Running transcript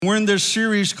We're in this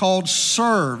series called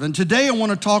Serve, and today I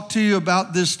want to talk to you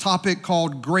about this topic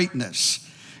called greatness.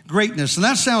 Greatness, and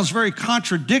that sounds very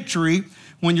contradictory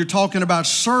when you're talking about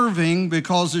serving,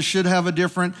 because it should have a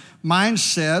different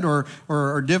mindset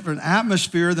or different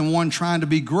atmosphere than one trying to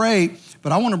be great.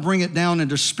 But I want to bring it down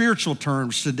into spiritual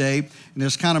terms today and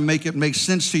just kind of make it make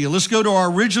sense to you. Let's go to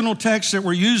our original text that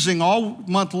we're using all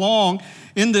month long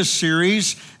in this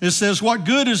series. It says, "What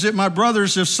good is it, my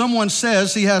brothers, if someone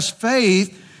says he has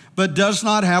faith but does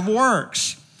not have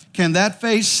works? Can that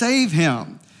faith save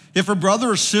him? If a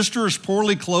brother or sister is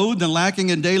poorly clothed and lacking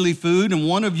in daily food, and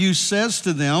one of you says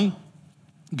to them,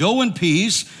 'Go in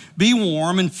peace, be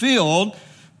warm and filled,'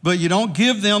 but you don't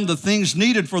give them the things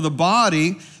needed for the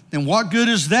body, then what good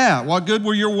is that? What good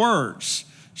were your words?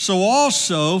 So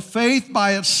also, faith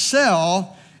by itself,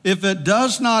 if it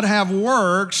does not have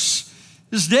works,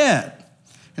 is dead."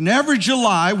 And every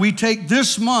July, we take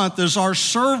this month as our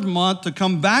Serve month to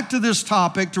come back to this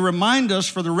topic to remind us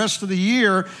for the rest of the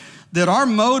year that our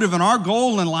motive and our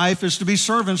goal in life is to be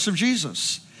servants of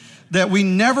Jesus. That we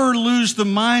never lose the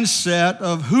mindset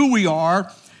of who we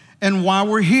are and why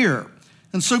we're here.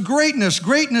 And so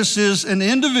greatness is an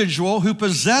individual who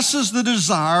possesses the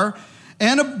desire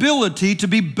and ability to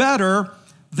be better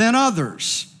than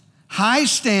others. High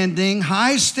standing,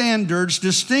 high standards,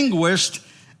 distinguished,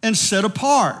 and set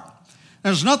apart.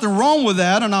 There's nothing wrong with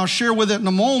that, and I'll share with it in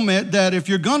a moment, that if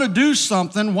you're gonna do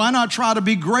something, why not try to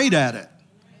be great at it?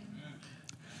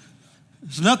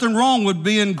 There's nothing wrong with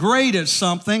being great at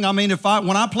something. I mean,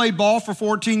 when I played ball for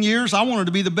 14 years, I wanted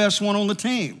to be the best one on the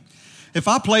team. If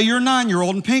I play your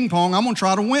 9-year-old in ping pong, I'm gonna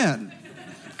try to win.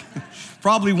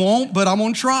 Probably won't, but I'm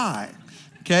gonna try.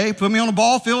 Okay, put me on a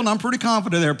ball field and I'm pretty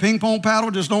confident there. Ping pong paddle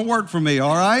just don't work for me,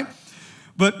 all right?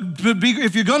 But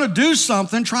if you're gonna do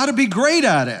something, try to be great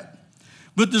at it.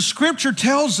 But the scripture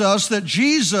tells us that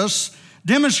Jesus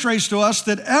demonstrates to us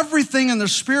that everything in the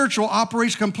spiritual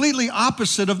operates completely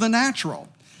opposite of the natural,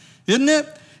 isn't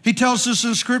it? He tells us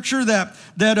in scripture that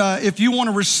if you want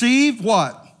to receive,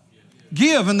 what?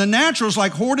 Give. And the natural is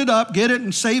like hoard it up, get it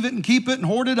and save it and keep it and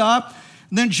hoard it up.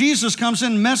 And then Jesus comes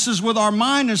in and messes with our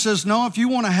mind and says, no, if you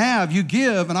want to have, you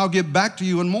give and I'll give back to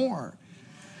you and more.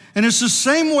 And it's the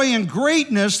same way in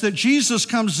greatness that Jesus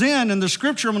comes in the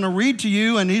scripture I'm going to read to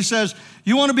you, and he says,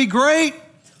 you want to be great?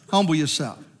 Humble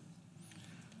yourself.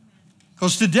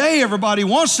 Because today everybody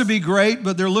wants to be great,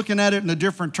 but they're looking at it in a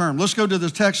different term. Let's go to the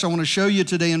text I want to show you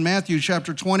today in Matthew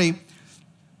chapter 20.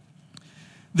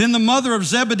 Then the mother of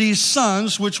Zebedee's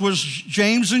sons, which was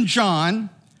James and John,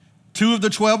 two of the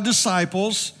 12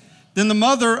 disciples, then the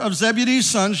mother of Zebedee's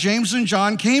sons, James and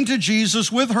John, came to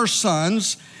Jesus with her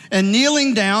sons, and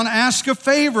kneeling down, asked a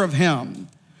favor of him.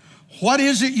 "What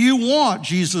is it you want?"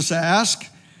 Jesus asked.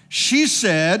 She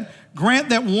said, "Grant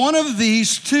that one of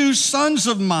these two sons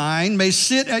of mine may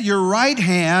sit at your right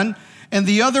hand and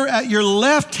the other at your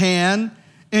left hand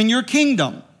in your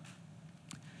kingdom."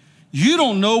 "You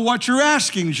don't know what you're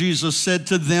asking," Jesus said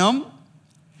to them.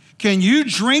 "Can you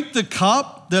drink the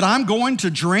cup that I'm going to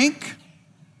drink?"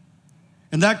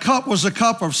 And that cup was a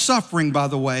cup of suffering, by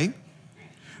the way.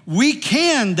 "We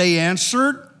can," they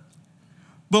answered.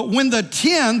 But when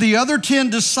the other 10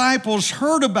 disciples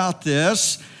heard about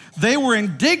this, they were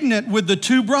indignant with the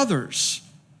two brothers.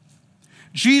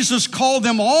 Jesus called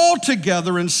them all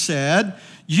together and said,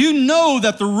 "You know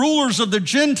that the rulers of the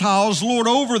Gentiles lord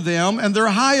over them, and their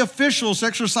high officials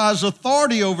exercise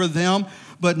authority over them,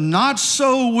 but not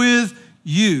so with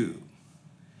you.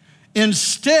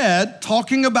 Instead,"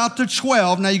 talking about the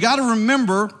 12, now you got to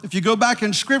remember, if you go back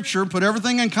in scripture, put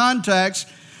everything in context,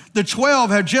 the 12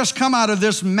 had just come out of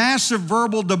this massive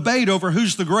verbal debate over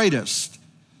who's the greatest.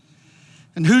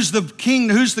 And who's the king,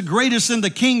 who's the greatest in the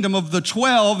kingdom of the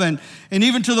 12, and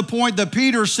even to the point that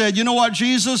Peter said, "You know what,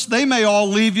 Jesus, they may all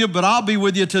leave you, but I'll be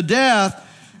with you to death."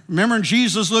 Remember,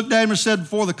 Jesus looked at him and said,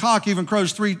 "Before the cock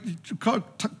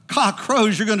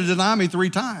crows, you're going to deny me 3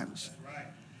 times.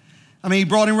 I mean, he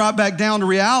brought him right back down to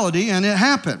reality, and it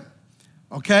happened,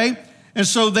 okay? And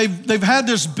so they've had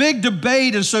this big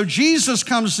debate, and so Jesus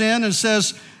comes in and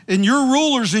says, and your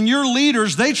rulers and your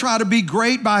leaders, they try to be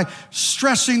great by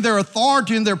stressing their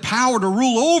authority and their power to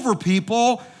rule over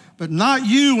people, but not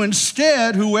you.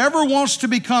 Instead, whoever wants to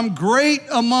become great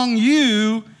among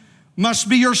you must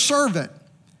be your servant,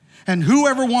 and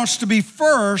whoever wants to be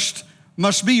first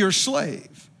must be your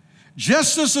slave.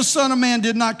 Just as the Son of Man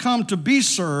did not come to be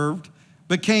served,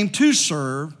 but came to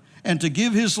serve and to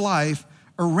give his life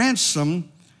a ransom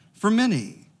for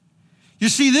many." You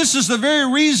see, this is the very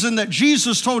reason that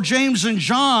Jesus told James and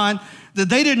John that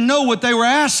they didn't know what they were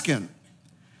asking.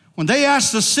 When they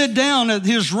asked to sit down at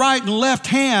his right and left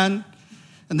hand,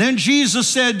 And then Jesus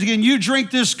said, can you drink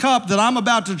this cup that I'm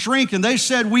about to drink? And they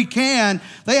said, we can.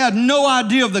 They had no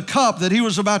idea of the cup that he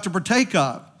was about to partake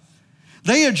of.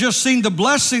 They had just seen the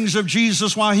blessings of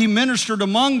Jesus while he ministered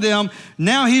among them.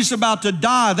 Now he's about to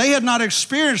die. They had not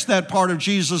experienced that part of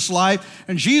Jesus' life.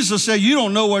 And Jesus said, you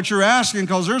don't know what you're asking,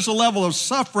 because there's a level of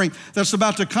suffering that's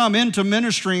about to come into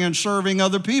ministering and serving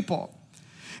other people.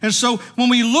 And so when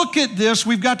we look at this,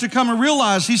 we've got to come and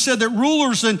realize, he said that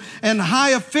rulers and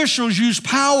high officials use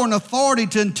power and authority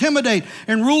to intimidate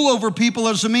and rule over people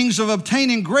as a means of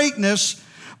obtaining greatness.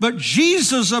 But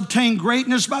Jesus obtained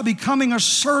greatness by becoming a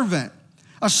servant,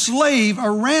 a slave, a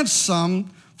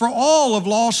ransom for all of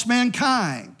lost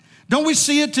mankind. Don't we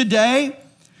see it today?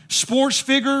 Sports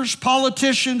figures,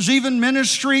 politicians, even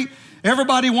ministry,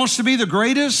 everybody wants to be the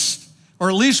greatest, or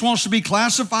at least wants to be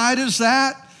classified as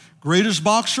that. Greatest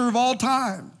boxer of all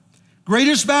time,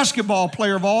 greatest basketball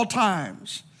player of all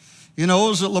times. You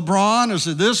know, is it LeBron? Is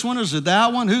it this one? Is it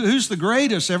that one? Who's the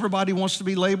greatest? Everybody wants to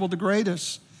be labeled the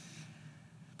greatest.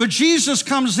 But Jesus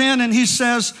comes in and he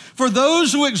says, for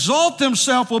those who exalt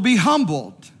themselves will be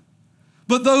humbled,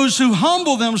 but those who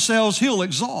humble themselves, he'll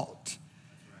exalt.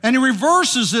 And he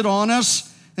reverses it on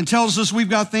us and tells us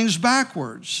we've got things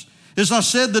backwards. As I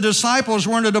said, the disciples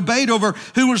were in a debate over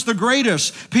who was the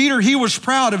greatest. Peter, he was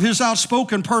proud of his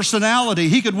outspoken personality.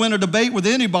 He could win a debate with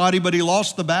anybody, but he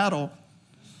lost the battle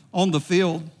on the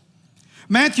field.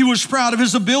 Matthew was proud of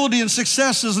his ability and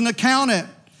success as an accountant.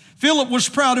 Philip was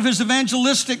proud of his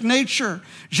evangelistic nature.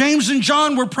 James and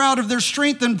John were proud of their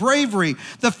strength and bravery.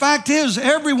 The fact is,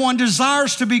 everyone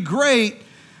desires to be great,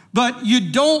 but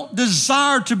you don't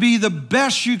desire to be the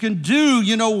best you can do.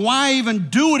 You know, why even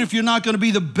do it if you're not going to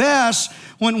be the best?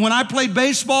 When I played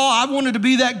baseball, I wanted to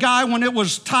be that guy when it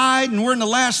was tied and we're in the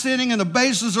last inning and the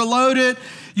bases are loaded.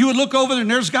 You would look over there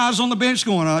and there's guys on the bench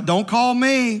going, don't call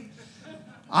me.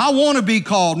 I want to be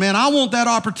called, man. I want that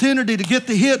opportunity to get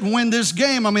the hit and win this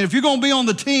game. I mean, if you're going to be on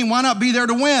the team, why not be there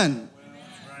to win?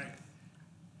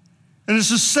 And it's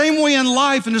the same way in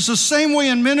life, and it's the same way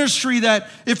in ministry, that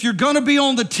if you're going to be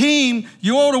on the team,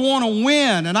 you ought to want to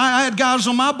win. And I had guys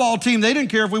on my ball team, they didn't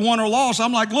care if we won or lost.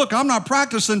 I'm like, look, I'm not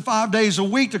practicing 5 days a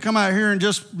week to come out here and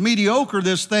just mediocre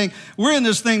this thing. We're in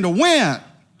this thing to win.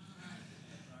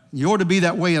 You ought to be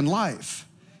that way in life.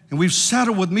 And we've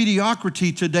settled with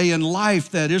mediocrity today in life,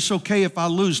 that it's okay if I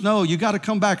lose. No, you got to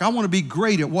come back. I want to be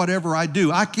great at whatever I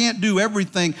do. I can't do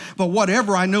everything, but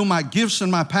whatever I know my gifts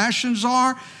and my passions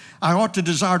are, I ought to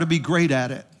desire to be great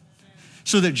at it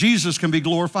so that Jesus can be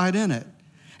glorified in it.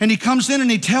 And he comes in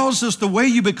and he tells us the way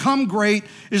you become great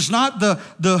is not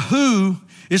the who,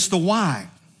 it's the why.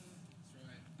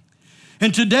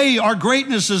 And today our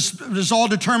greatness is all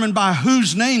determined by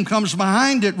whose name comes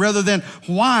behind it rather than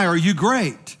why are you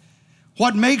great?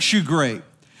 What makes you great?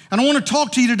 And I want to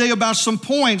talk to you today about some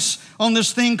points on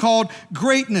this thing called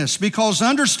greatness, because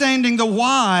understanding the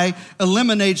why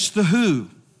eliminates the who.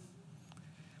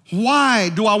 Why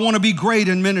do I want to be great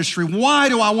in ministry? Why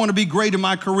do I want to be great in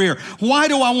my career? Why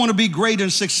do I want to be great in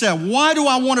success? Why do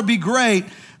I want to be great?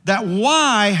 That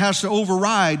why has to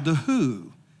override the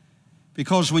who.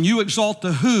 Because when you exalt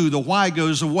the who, the why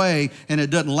goes away and it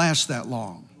doesn't last that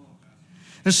long.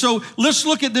 And so let's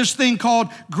look at this thing called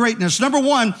greatness. Number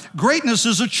one, greatness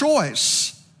is a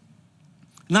choice.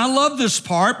 And I love this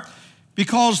part,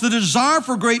 because the desire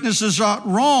for greatness is not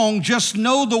wrong. Just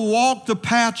know the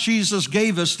path Jesus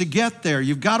gave us to get there.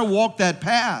 You've got to walk that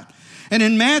path. And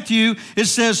in Matthew, it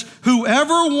says,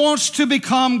 whoever wants to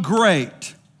become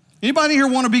great. Anybody here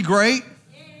want to be great?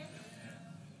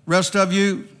 Rest of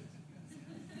you?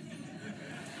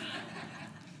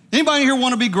 Anybody here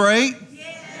want to be great?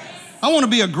 I want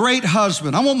to be a great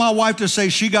husband. I want my wife to say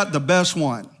she got the best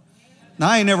one.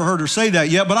 Now, I ain't never heard her say that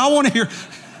yet, but I want to hear...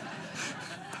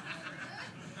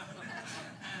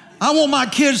 I want my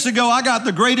kids to go, I got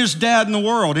the greatest dad in the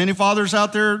world. Any fathers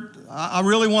out there? I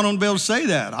really want them to be able to say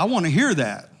that. I want to hear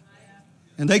that.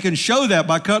 And they can show that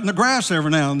by cutting the grass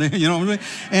every now and then, you know what I mean?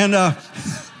 And,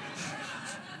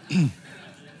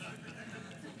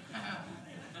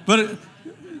 but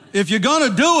if you're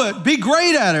going to do it, be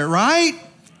great at it, right?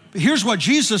 But here's what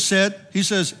Jesus said. He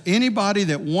says, anybody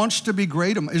that wants to be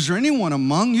great, is there anyone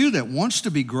among you that wants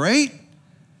to be great?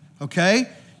 Okay,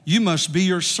 you must be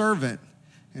your servant.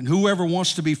 And whoever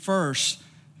wants to be first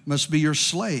must be your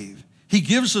slave. He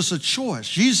gives us a choice.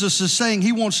 Jesus is saying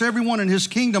he wants everyone in his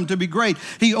kingdom to be great.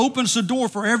 He opens the door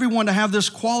for everyone to have this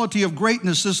quality of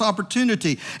greatness, this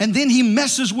opportunity. And then he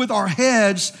messes with our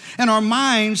heads and our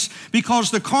minds,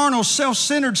 because the carnal,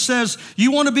 self-centered says,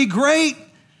 you want to be great?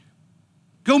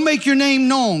 Go make your name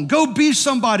known. Go be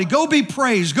somebody. Go be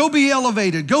praised. Go be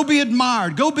elevated. Go be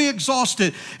admired. Go be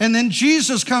exhausted. And then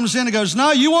Jesus comes in and goes,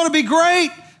 no, you want to be great?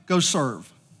 Go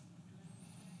serve.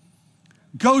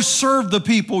 Go serve the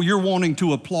people you're wanting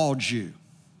to applaud you.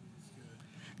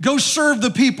 Go serve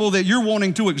the people that you're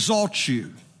wanting to exalt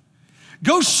you.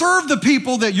 Go serve the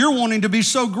people that you're wanting to be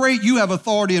so great you have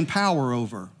authority and power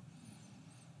over.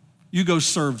 You go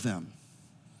serve them.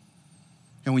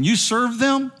 And when you serve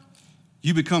them,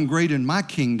 you become great in my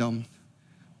kingdom,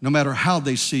 no matter how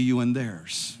they see you in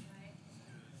theirs.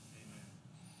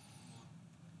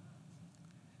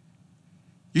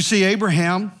 You see,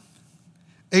 Abraham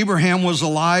was a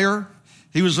liar.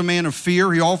 He was a man of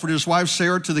fear. He offered his wife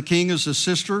Sarah to the king as his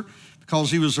sister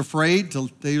because he was afraid that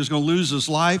he was going to lose his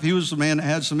life. He was a man that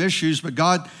had some issues, but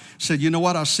God said, you know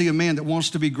what? I see a man that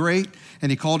wants to be great,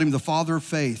 and he called him the father of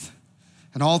faith.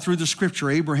 And all through the scripture,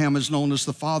 Abraham is known as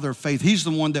the father of faith. He's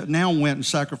the one that now went and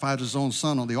sacrificed his own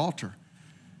son on the altar.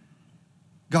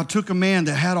 God took a man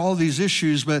that had all these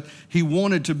issues, but he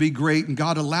wanted to be great, and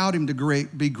God allowed him to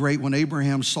be great when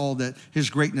Abraham saw that his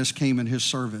greatness came in his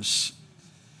service.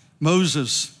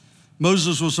 Moses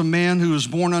was a man who was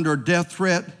born under a death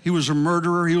threat. He was a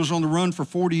murderer. He was on the run for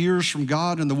 40 years from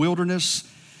God in the wilderness.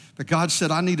 But God said,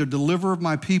 I need a deliverer of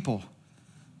my people.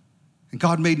 And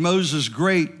God made Moses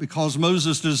great because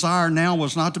Moses' desire now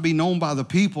was not to be known by the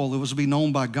people, it was to be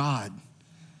known by God.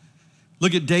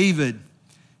 Look at David.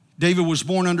 David was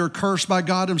born under a curse by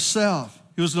God himself.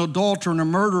 He was an adulterer and a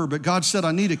murderer, but God said,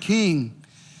 I need a king.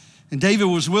 And David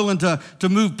was willing to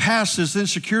move past his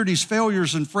insecurities,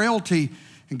 failures, and frailty,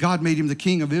 and God made him the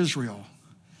king of Israel.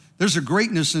 There's a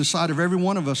greatness inside of every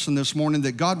one of us in this morning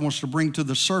that God wants to bring to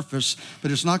the surface,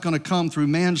 but it's not going to come through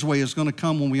man's way. It's going to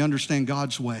come when we understand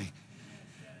God's way.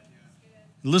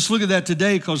 Let's look at that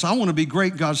today because I want to be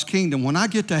great in God's kingdom. When I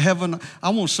get to heaven,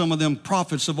 I want some of them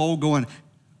prophets of old going,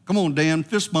 come on, Dan,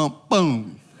 fist bump,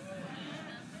 boom.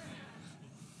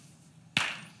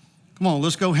 Come on,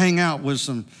 let's go hang out with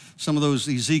some of those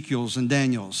Ezekiels and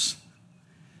Daniels.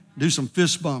 Do some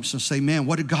fist bumps and say, man,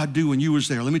 what did God do when you was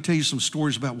there? Let me tell you some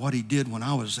stories about what he did when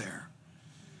I was there.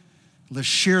 Let's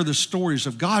share the stories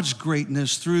of God's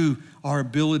greatness through our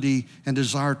ability and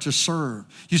desire to serve.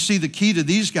 You see, the key to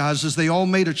these guys is they all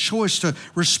made a choice to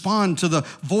respond to the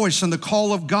voice and the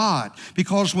call of God.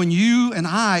 Because when you and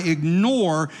I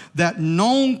ignore that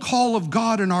known call of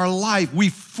God in our life, we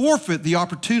forfeit the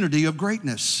opportunity of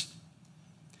greatness.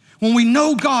 When we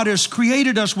know God has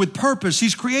created us with purpose,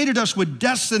 he's created us with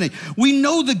destiny. We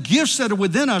know the gifts that are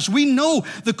within us. We know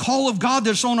the call of God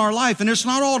that's on our life. And it's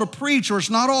not all to preach or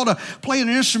it's not all to play an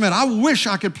instrument. I wish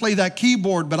I could play that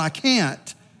keyboard, but I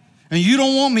can't. And you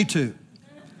don't want me to.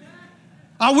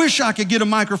 I wish I could get a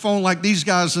microphone like these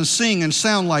guys and sing and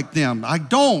sound like them. I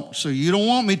don't, so you don't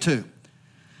want me to.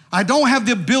 I don't have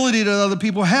the ability that other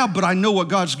people have, but I know what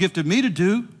God's gifted me to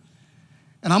do.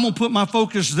 And I'm going to put my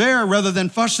focus there rather than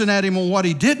fussing at him on what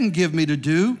he didn't give me to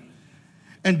do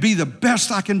and be the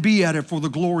best I can be at it for the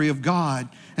glory of God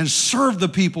and serve the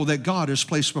people that God has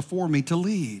placed before me to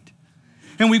lead.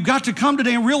 And we've got to come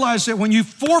today and realize that when you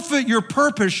forfeit your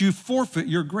purpose, you forfeit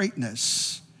your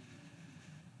greatness.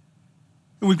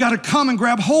 And we've got to come and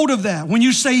grab hold of that. When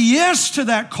you say yes to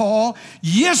that call,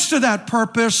 yes to that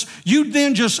purpose, you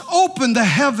then just open the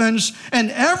heavens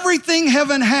and everything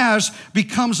heaven has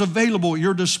becomes available at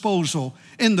your disposal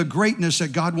in the greatness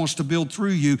that God wants to build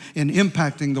through you in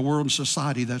impacting the world and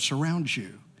society that surrounds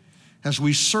you as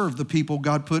we serve the people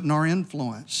God put in our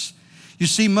influence. You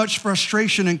see much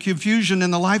frustration and confusion in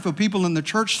the life of people in the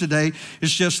church today.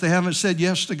 It's just they haven't said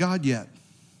yes to God yet.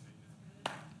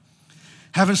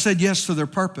 Haven't said yes to their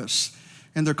purpose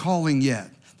and their calling yet.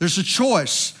 There's a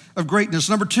choice of greatness.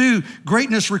 Number two,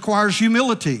 greatness requires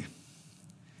humility.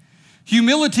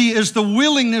 Humility is the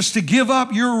willingness to give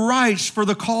up your rights for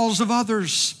the cause of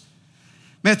others.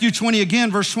 Matthew 20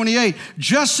 again, verse 28.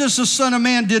 Just as the Son of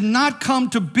Man did not come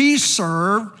to be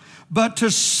served, but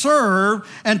to serve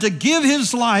and to give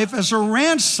his life as a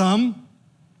ransom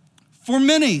for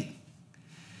many.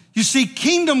 You see,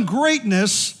 kingdom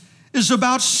greatness is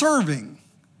about serving,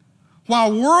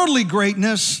 while worldly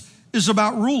greatness is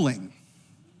about ruling.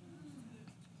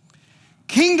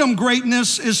 Kingdom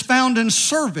greatness is found in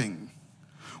serving.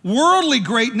 Worldly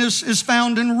greatness is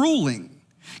found in ruling.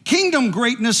 Kingdom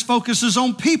greatness focuses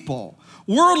on people.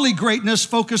 Worldly greatness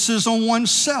focuses on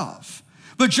oneself.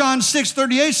 But John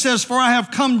 6:38 says, for I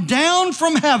have come down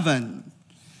from heaven.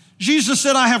 Jesus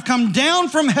said, I have come down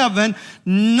from heaven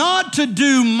not to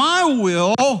do my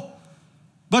will,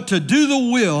 but to do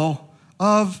the will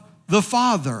of the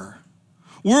Father.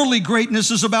 Worldly greatness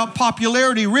is about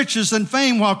popularity, riches, and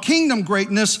fame, while kingdom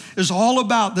greatness is all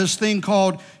about this thing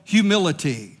called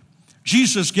humility.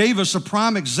 Jesus gave us a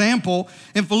prime example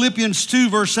in Philippians 2,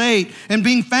 verse 8, and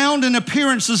being found in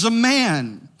appearance as a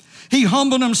man, he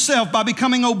humbled himself by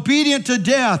becoming obedient to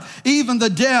death, even the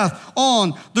death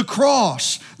on the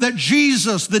cross. That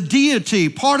Jesus, the deity,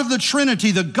 part of the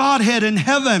Trinity, the Godhead in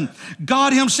heaven,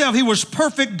 God himself, he was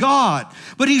perfect God,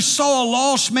 but he saw a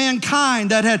lost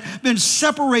mankind that had been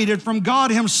separated from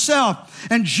God himself.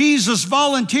 And Jesus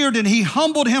volunteered and he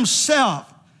humbled himself.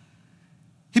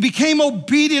 He became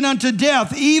obedient unto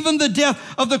death, even the death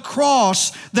of the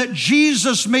cross, that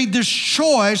Jesus made this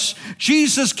choice.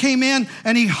 Jesus came in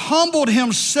and he humbled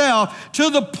himself to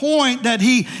the point that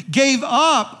he gave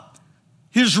up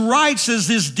his rights as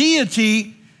his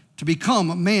deity to become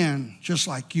a man just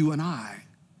like you and I.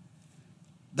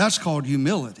 That's called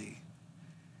humility.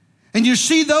 And you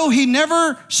see, though he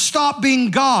never stopped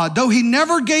being God, though he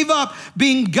never gave up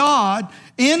being God,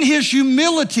 in his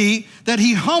humility, that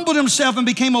he humbled himself and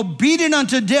became obedient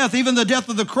unto death, even the death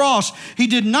of the cross, he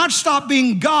did not stop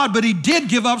being God, but he did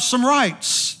give up some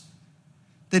rights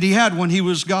that he had when he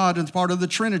was God and part of the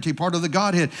Trinity, part of the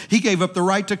Godhead. He gave up the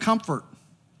right to comfort.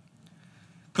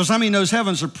 Because how many knows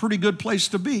heaven's a pretty good place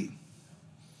to be?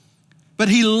 But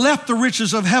he left the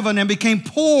riches of heaven and became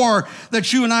poor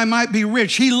that you and I might be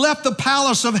rich. He left the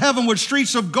palace of heaven with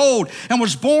streets of gold and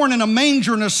was born in a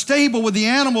manger in a stable with the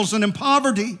animals and in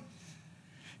poverty.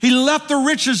 He left the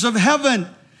riches of heaven,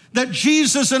 that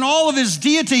Jesus in all of his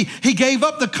deity, he gave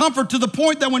up the comfort to the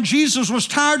point that when Jesus was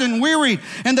tired and wearied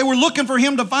and they were looking for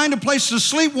him to find a place to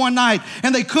sleep one night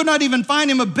and they could not even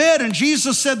find him a bed, and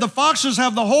Jesus said, the foxes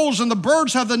have the holes and the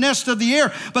birds have the nest of the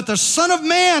air, but the Son of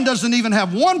Man doesn't even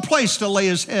have one place to lay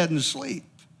his head and sleep.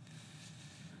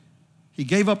 He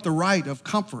gave up the right of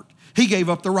comfort. He gave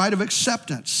up the right of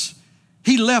acceptance.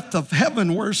 He left of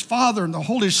heaven where his Father and the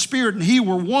Holy Spirit and he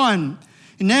were one.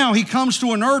 And now he comes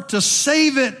to an earth to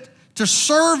save it, to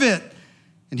serve it.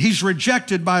 And he's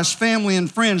rejected by his family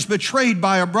and friends, betrayed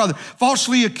by a brother,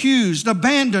 falsely accused,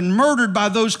 abandoned, murdered by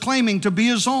those claiming to be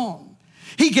his own.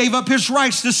 He gave up his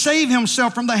rights to save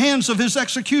himself from the hands of his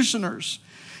executioners.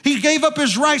 He gave up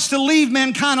his rights to leave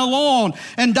mankind alone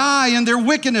and die in their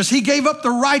wickedness. He gave up the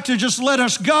right to just let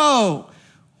us go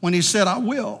when he said, I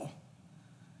will.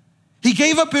 He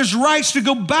gave up his rights to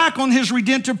go back on his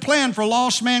redemptive plan for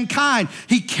lost mankind.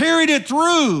 He carried it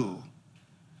through.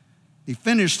 He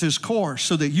finished his course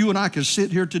so that you and I could sit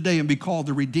here today and be called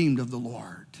the redeemed of the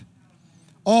Lord.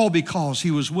 All because he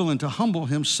was willing to humble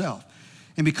himself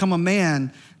and become a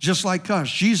man just like us.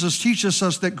 Jesus teaches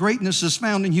us that greatness is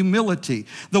found in humility,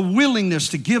 the willingness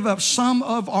to give up some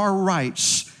of our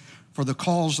rights for the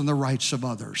cause and the rights of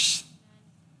others.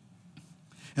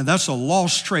 And that's a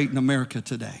lost trait in America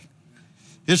today.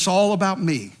 It's all about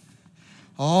me,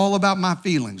 all about my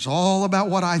feelings, all about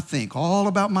what I think, all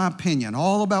about my opinion,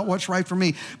 all about what's right for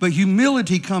me. But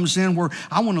humility comes in where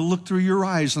I want to look through your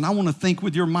eyes and I want to think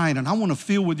with your mind and I want to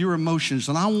feel with your emotions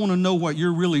and I want to know what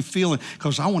you're really feeling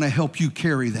because I want to help you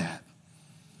carry that.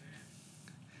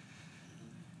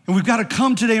 And we've got to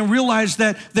come today and realize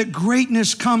that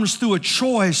greatness comes through a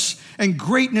choice and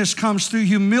greatness comes through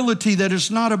humility, that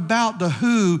it's not about the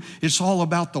who, it's all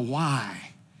about the why.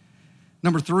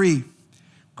 Number 3,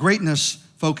 greatness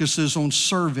focuses on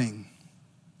serving.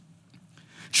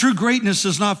 True greatness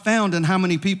is not found in how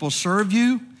many people serve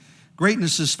you.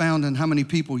 Greatness is found in how many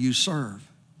people you serve.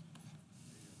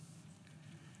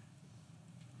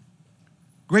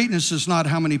 Greatness is not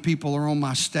how many people are on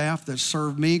my staff that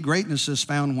serve me. Greatness is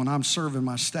found when I'm serving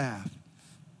my staff.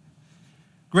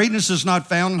 Greatness is not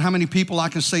found in how many people I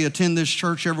can say attend this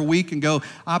church every week and go,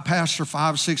 I pastor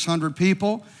 500-600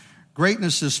 people.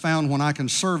 Greatness is found when I can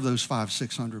serve those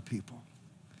 500-600 people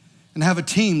and have a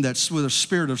team that's with a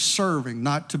spirit of serving,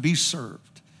 not to be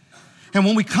served. And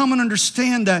when we come and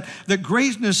understand that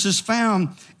greatness is found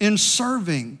in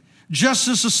serving, just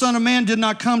as the Son of Man did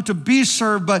not come to be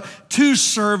served, but to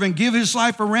serve and give his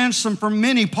life a ransom for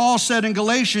many, Paul said in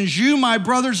Galatians, you, my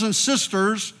brothers and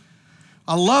sisters,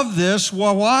 I love this,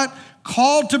 well, what?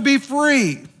 Called to be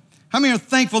free. How many are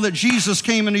thankful that Jesus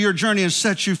came into your journey and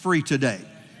set you free today?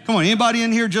 Come on, anybody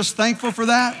in here just thankful for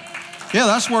that? Yeah,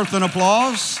 that's worth an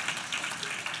applause.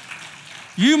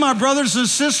 You, my brothers and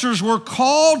sisters, were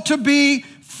called to be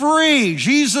free.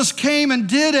 Jesus came and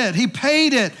did it. He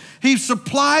paid it. He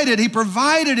supplied it. He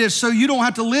provided it so you don't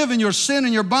have to live in your sin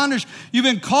and your bondage. You've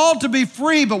been called to be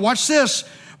free, but watch this.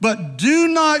 But do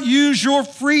not use your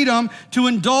freedom to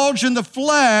indulge in the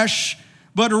flesh,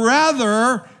 but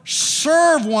rather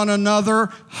serve one another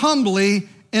humbly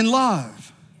in love.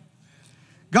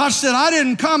 God said, I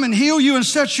didn't come and heal you and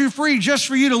set you free just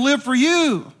for you to live for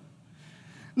you.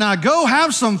 Now go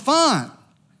have some fun.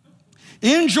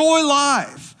 Enjoy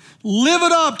life. Live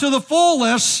it up to the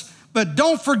fullest, but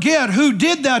don't forget who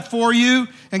did that for you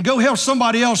and go help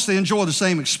somebody else to enjoy the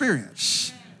same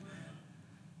experience.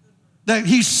 That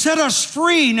he set us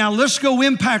free. Now let's go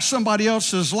impact somebody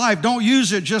else's life. Don't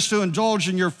use it just to indulge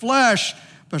in your flesh,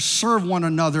 but serve one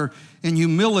another in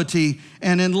humility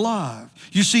and in love.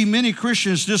 You see, many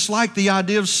Christians dislike the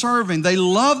idea of serving. They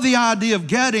love the idea of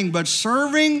getting, but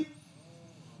serving,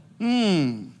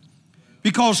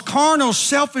 because carnal,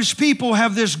 selfish people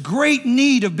have this great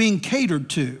need of being catered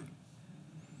to.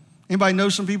 Anybody know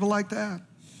some people like that?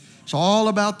 It's all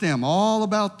about them, all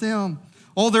about them.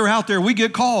 Oh, they're out there. We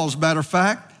get calls, matter of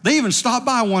fact. They even stop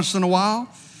by once in a while.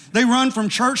 They run from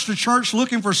church to church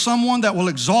looking for someone that will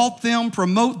exalt them,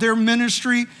 promote their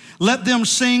ministry, let them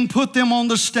sing, put them on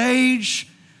the stage,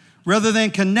 rather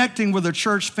than connecting with a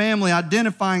church family,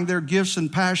 identifying their gifts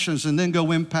and passions, and then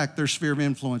go impact their sphere of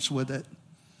influence with it.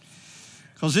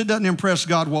 Because it doesn't impress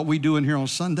God what we do in here on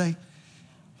Sunday.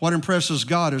 What impresses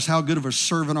God is how good of a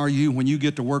servant are you when you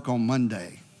get to work on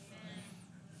Monday.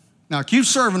 Now, keep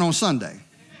serving on Sunday.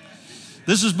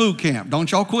 This is boot camp.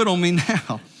 Don't y'all quit on me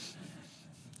now.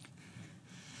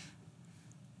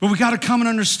 But we got to come and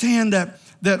understand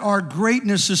that our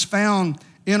greatness is found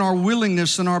in our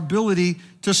willingness and our ability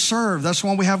to serve. That's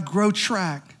why we have Grow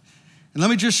Track. And let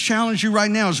me just challenge you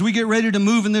right now as we get ready to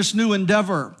move in this new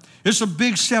endeavor. It's a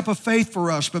big step of faith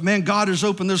for us, but man, God has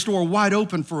opened this door wide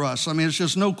open for us. I mean, it's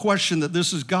just no question that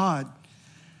this is God.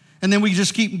 And then we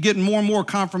just keep getting more and more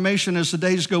confirmation as the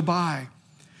days go by.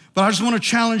 But I just want to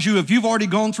challenge you, if you've already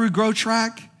gone through Grow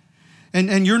Track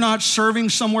and you're not serving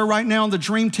somewhere right now on the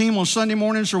Dream Team on Sunday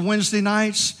mornings or Wednesday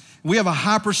nights, we have a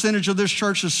high percentage of this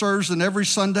church that serves in every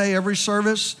Sunday, every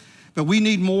service, but we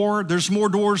need more. There's more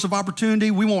doors of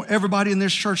opportunity. We want everybody in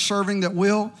this church serving that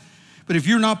will. But if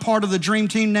you're not part of the Dream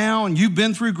Team now and you've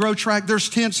been through Grow Track, there's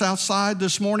tents outside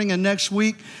this morning and next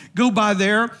week. Go by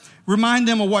there. Remind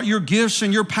them of what your gifts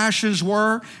and your passions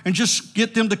were and just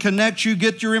get them to connect you,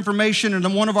 get your information, and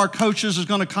then one of our coaches is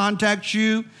going to contact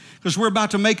you because we're about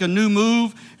to make a new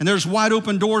move and there's wide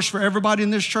open doors for everybody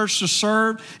in this church to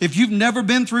serve. If you've never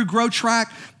been through Grow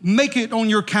Track, make it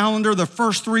on your calendar the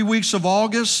first 3 weeks of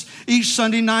August. Each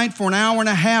Sunday night for an hour and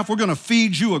a half, we're going to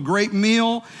feed you a great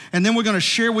meal and then we're going to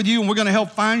share with you and we're going to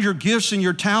help find your gifts and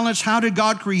your talents. How did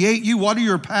God create you? What are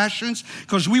your passions?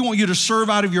 Because we want you to serve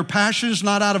out of your passions,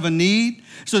 not out of a need,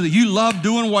 so that you love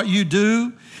doing what you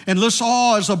do. And let's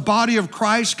all, as a body of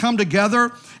Christ, come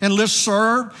together and let's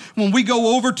serve. When we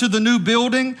go over to the new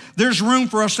building, there's room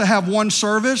for us to have one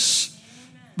service,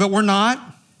 but we're not.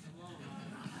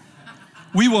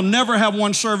 We will never have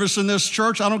one service in this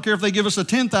church. I don't care if they give us a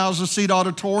 10,000 seat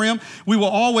auditorium.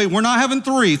 We're not having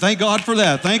three. Thank God for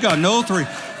that. Thank God, no three.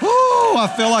 Woo,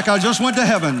 I feel like I just went to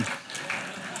heaven.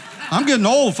 I'm getting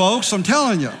old, folks, I'm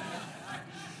telling you.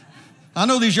 I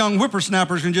know these young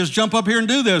whippersnappers can just jump up here and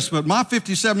do this, but my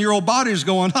 57-year-old body is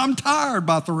going, I'm tired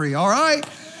by 3, all right?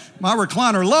 My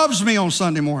recliner loves me on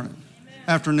Sunday morning,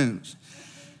 afternoons.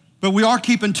 But we are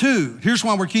keeping 2. Here's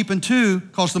why we're keeping 2,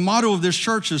 because the motto of this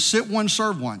church is sit one,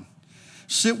 serve one.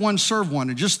 Sit one, serve one.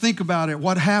 And just think about it,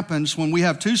 what happens when we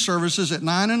have 2 services at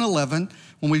 9 and 11,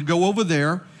 when we go over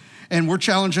there, and we're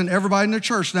challenging everybody in the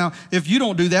church. Now, if you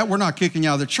don't do that, we're not kicking you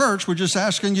out of the church. We're just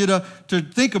asking you to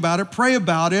think about it, pray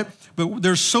about it. But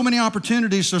there's so many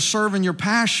opportunities to serve in your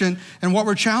passion. And what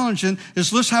we're challenging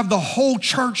is let's have the whole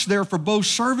church there for both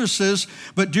services.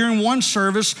 But during one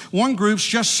service, one group's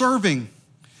just serving.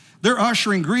 They're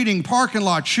ushering, greeting, parking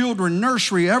lot, children,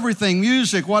 nursery, everything,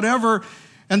 music, whatever.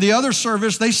 And the other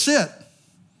service, they sit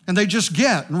and they just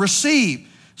get and receive.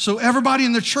 So everybody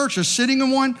in the church is sitting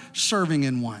in one, serving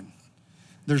in one.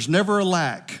 There's never a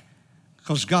lack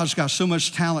because God's got so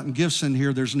much talent and gifts in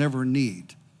here, there's never a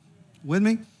need. With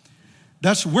me?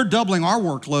 We're doubling our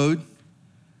workload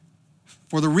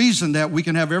for the reason that we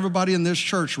can have everybody in this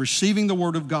church receiving the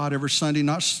word of God every Sunday,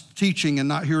 not teaching and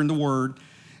not hearing the word,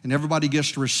 and everybody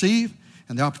gets to receive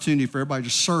and the opportunity for everybody to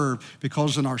serve,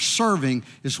 because in our serving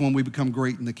is when we become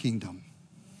great in the kingdom.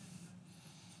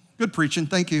 Good preaching,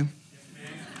 thank you.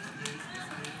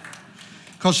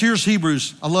 Because here's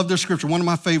Hebrews. I love this scripture, one of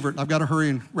my favorite. I've got to hurry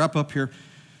and wrap up here.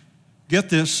 Get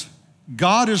this.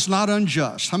 God is not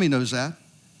unjust. How many knows that?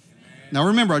 Now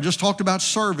remember, I just talked about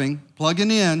serving, plugging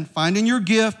in, finding your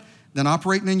gift, then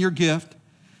operating in your gift.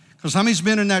 Because how many's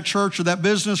been in that church or that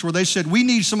business where they said, we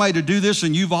need somebody to do this,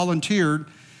 and you volunteered,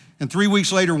 and 3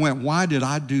 weeks later went, why did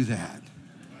I do that?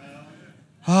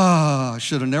 I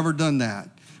should have never done that.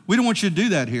 We don't want you to do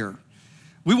that here.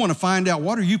 We want to find out,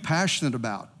 what are you passionate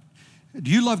about? Do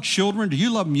you love children? Do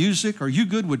you love music? Are you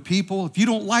good with people? If you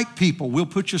don't like people, we'll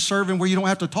put you serving where you don't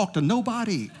have to talk to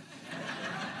nobody.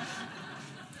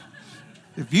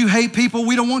 If you hate people,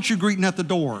 we don't want you greeting at the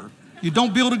door. You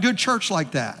don't build a good church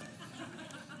like that.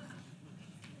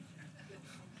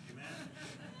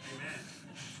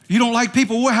 If you don't like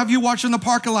people, we'll have you watching the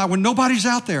parking lot when nobody's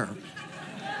out there.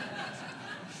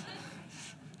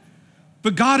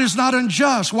 But God is not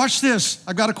unjust. Watch this.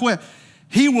 I've got to quit.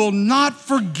 He will not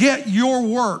forget your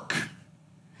work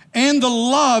and the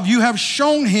love you have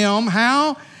shown him.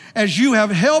 How? As you have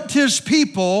helped his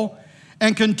people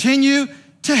and continue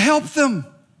to help them.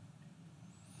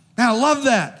 Now, I love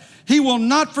that. He will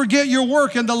not forget your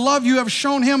work and the love you have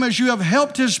shown him as you have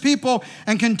helped his people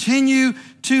and continue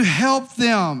to help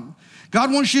them.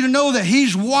 God wants you to know that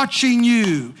he's watching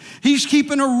you. He's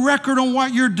keeping a record on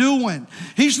what you're doing.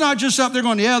 He's not just up there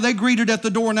going, yeah, they greeted at the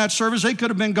door in that service. They could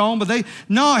have been gone, but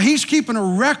no, he's keeping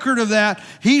a record of that.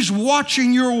 He's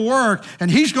watching your work,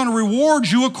 and he's going to reward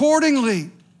you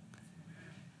accordingly.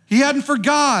 He hadn't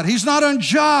forgot. He's not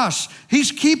unjust.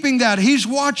 He's keeping that. He's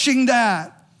watching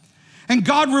that. And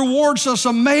God rewards us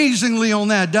amazingly on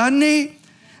that, doesn't he?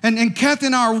 And Kathy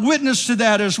and I are witness to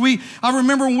that I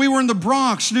remember when we were in the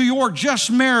Bronx, New York,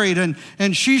 just married,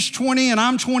 and she's 20 and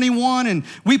I'm 21, and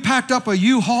we packed up a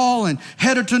U-Haul and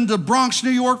headed to the Bronx,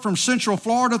 New York from Central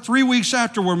Florida 3 weeks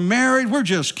after we're married. We're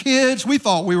just kids. We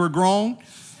thought we were grown.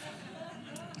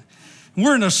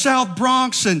 We're in the South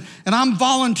Bronx, and I'm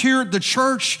volunteer at the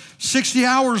church 60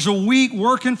 hours a week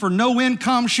working for no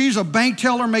income. She's a bank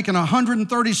teller making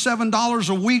 $137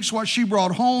 a week's what she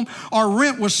brought home. Our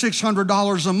rent was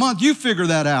 $600 a month. You figure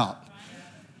that out.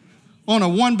 On a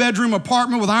one-bedroom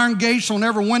apartment with iron gates on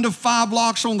every window, 5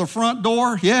 locks on the front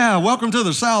door. Yeah, welcome to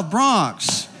the South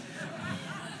Bronx.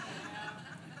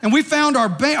 And we found our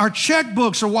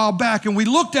checkbooks a while back, and we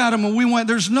looked at them and we went,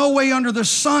 there's no way under the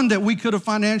sun that we could have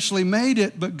financially made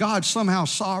it, but God somehow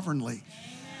sovereignly.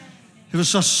 It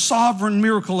was a sovereign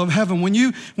miracle of heaven. When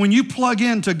you plug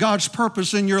into God's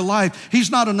purpose in your life,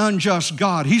 he's not an unjust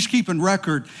God. He's keeping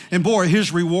record, and boy,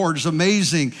 his reward is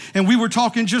amazing. And we were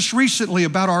talking just recently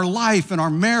about our life and our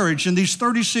marriage in these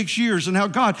 36 years and how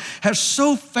God has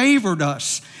so favored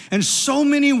us in so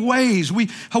many ways.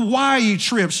 Hawaii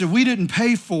trips that we didn't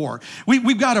pay for.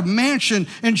 We've got a mansion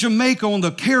in Jamaica on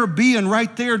the Caribbean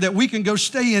right there that we can go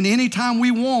stay in anytime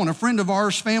we want. A friend of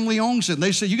ours, family owns it. And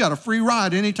they say, you got a free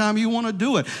ride anytime you want to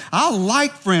do it. I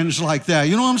like friends like that.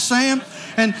 You know what I'm saying?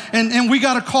 And we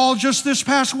got a call just this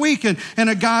past week, and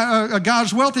a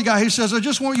guy's wealthy guy, he says, I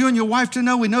just want you and your wife to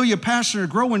know, we know you're pastor, a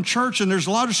growing church, and there's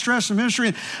a lot of stress in ministry.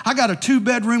 And I got a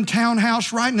 2-bedroom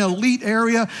townhouse right in an elite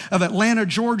area of Atlanta,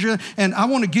 Georgia. And I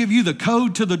want to give you the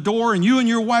code to the door, and you and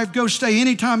your wife go stay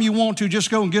anytime you want to.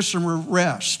 Just go and get some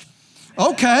rest.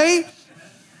 Okay.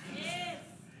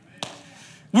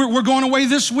 We're going away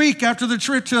this week after the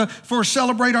trip for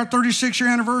celebrate our 36-year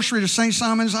anniversary to St.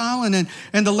 Simon's Island.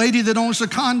 And the lady that owns the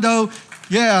condo,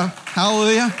 yeah,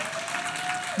 hallelujah.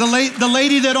 The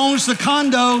lady that owns the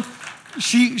condo,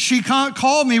 she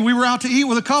called me. We were out to eat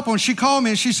with a couple, and she called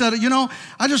me and she said,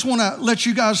 I just want to let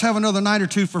you guys have another night or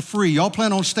two for free. Y'all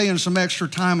plan on staying some extra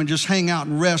time and just hang out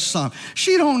and rest some.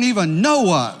 She don't even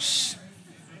know us.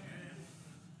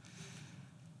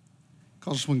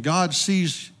 Because when God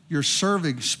sees your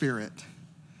serving spirit,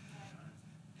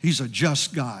 he's a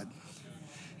just God.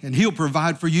 And he'll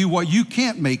provide for you what you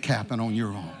can't make happen on your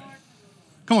own.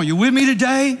 Come on, you with me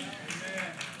today?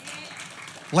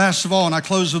 Last of all, and I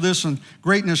close with this one,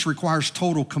 greatness requires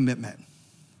total commitment.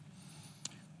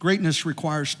 Greatness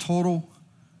requires total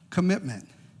commitment.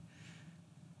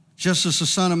 Just as the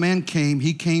Son of Man came,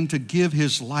 he came to give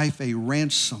his life a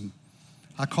ransom.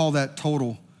 I call that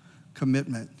total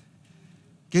commitment.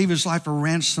 Gave his life a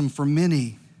ransom for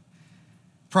many.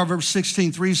 Proverbs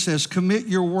 16:3 says, commit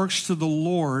your works to the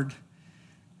Lord.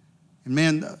 And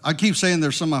man, I keep saying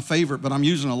they're some of my favorite, but I'm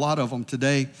using a lot of them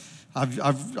today.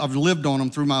 I've lived on them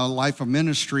through my life of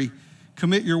ministry.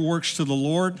 Commit your works to the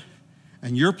Lord,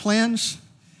 and your plans,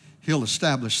 he'll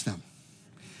establish them.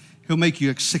 He'll make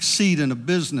you succeed in a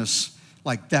business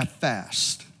like that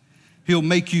fast. He'll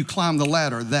make you climb the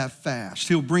ladder that fast.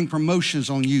 He'll bring promotions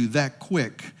on you that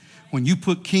quick. When you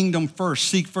put kingdom first,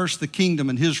 seek first the kingdom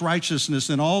and his righteousness,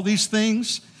 and all these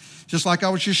things, just like I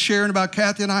was just sharing about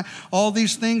Kathy and I, all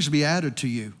these things be added to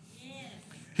you.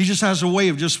 He just has a way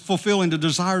of just fulfilling the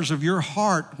desires of your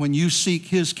heart when you seek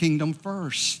his kingdom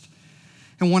first.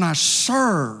 And when I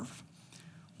serve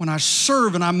and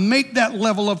I make that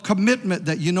level of commitment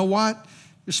that, you know what?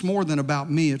 It's more than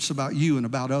about me. It's about you and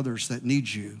about others that need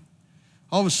you.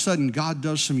 all of a sudden God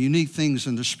does some unique things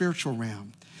in the spiritual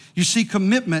realm. You see,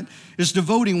 commitment is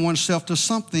devoting oneself to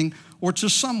something or to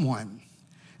someone.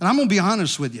 And I'm gonna be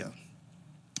honest with you.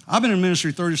 I've been in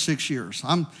ministry 36 years.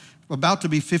 I'm about to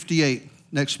be 58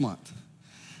 next month.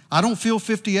 I don't feel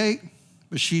 58,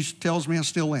 but she tells me I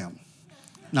still am.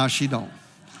 No, she don't.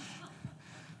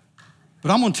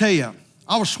 But I'm gonna tell you,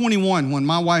 I was 21 when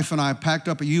my wife and I packed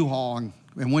up a U-Haul and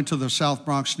went to the South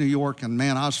Bronx, New York, and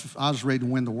man, I was ready to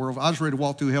win the world. I was ready to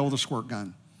walk through hell with a squirt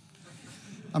gun.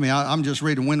 I mean, I'm just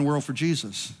ready to win the world for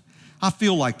Jesus. I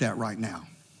feel like that right now.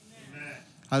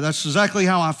 That's exactly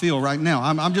how I feel right now.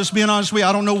 I'm just being honest with you.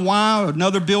 I don't know why,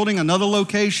 another building, another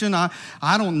location. I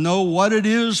don't know what it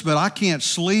is, but I can't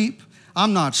sleep.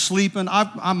 I'm not sleeping.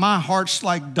 My heart's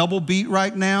like double beat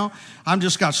right now. I've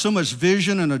just got so much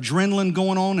vision and adrenaline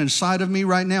going on inside of me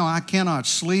right now. I cannot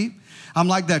sleep. I'm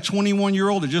like that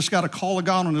 21-year-old that just got a call of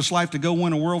God on his life to go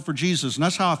win a world for Jesus. And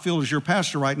that's how I feel as your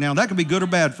pastor right now. That could be good or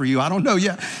bad for you. I don't know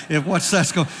yet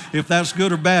if that's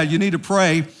good or bad. You need to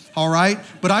pray, all right?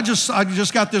 But I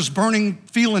just got this burning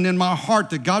feeling in my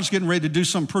heart that God's getting ready to do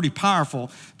something pretty powerful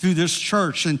through this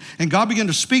church. And God began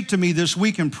to speak to me this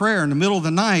week in prayer in the middle of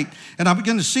the night, and I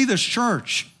began to see this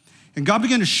church. And God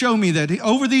began to show me that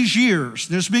over these years,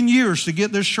 there's been years to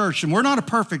get this church, and we're not a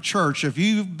perfect church. If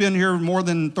you've been here more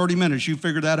than 30 minutes, you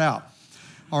figured that out.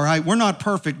 All right, we're not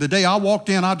perfect. The day I walked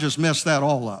in, I just messed that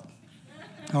all up.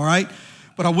 All right,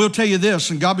 but I will tell you this,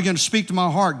 and God began to speak to my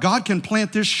heart. God can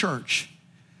plant this church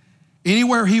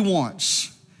anywhere he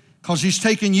wants, because he's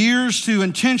taken years to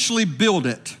intentionally build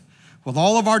it with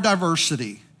all of our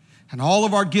diversity and all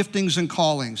of our giftings and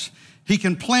callings. He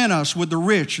can plant us with the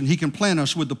rich, and he can plant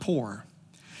us with the poor.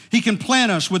 He can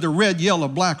plant us with the red, yellow,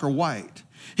 black, or white.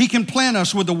 He can plant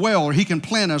us with the well, or he can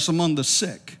plant us among the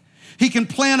sick. He can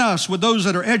plant us with those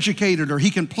that are educated, or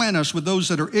he can plant us with those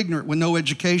that are ignorant with no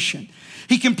education.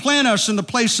 He can plant us in the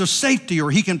place of safety,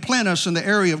 or he can plant us in the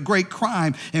area of great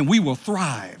crime, and we will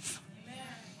thrive.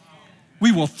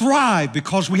 We will thrive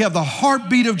because we have the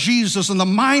heartbeat of Jesus and the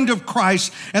mind of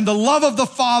Christ and the love of the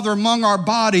Father among our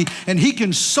body, and he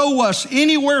can sow us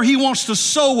anywhere he wants to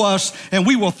sow us, and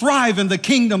we will thrive in the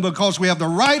kingdom because we have the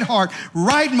right heart,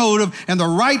 right motive, and the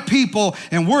right people,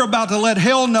 and we're about to let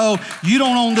hell know you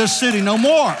don't own this city no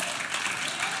more.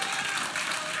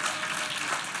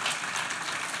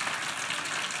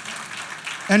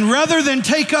 And rather than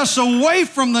take us away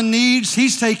from the needs,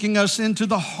 he's taking us into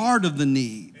the heart of the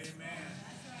need.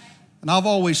 And I've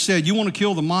always said, you want to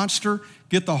kill the monster,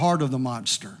 get the heart of the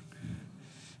monster.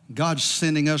 God's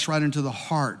sending us right into the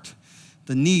heart,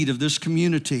 the need of this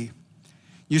community.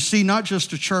 You see, not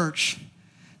just a church,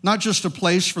 not just a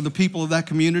place for the people of that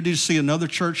community to see another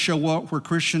church show up where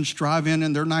Christians drive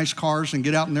in their nice cars and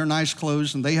get out in their nice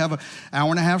clothes, and they have an hour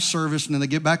and a half service, and then they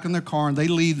get back in their car and they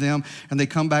leave them, and they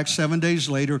come back 7 days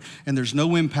later, and there's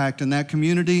no impact in that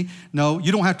community. No,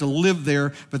 you don't have to live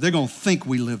there, but they're going to think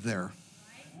we live there.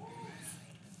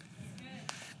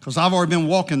 Because I've already been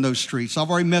walking those streets. I've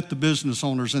already met the business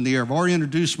owners in the area. I've already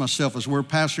introduced myself as we're a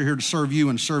pastor here to serve you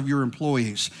and serve your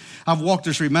employees. I've walked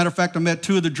the street. Matter of fact, I met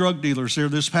 2 of the drug dealers there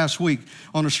this past week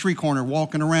on a street corner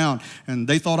walking around, and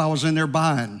they thought I was in there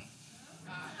buying.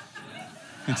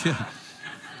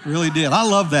 Really did. I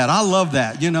love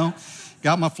that, you know.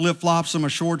 Got my flip-flops and my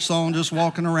shorts on, just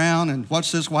walking around, and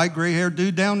what's this white gray-haired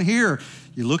dude down here?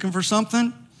 You looking for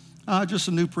something? Just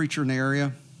a new preacher in the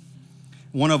area.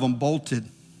 One of them bolted.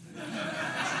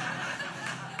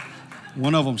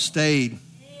 One of them stayed.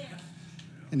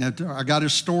 And I got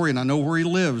his story, and I know where he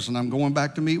lives, and I'm going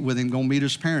back to meet with him, going to meet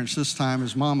his parents, this time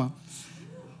his mama.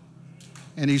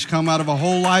 And he's come out of a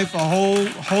whole life, a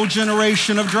whole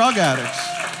generation of drug addicts.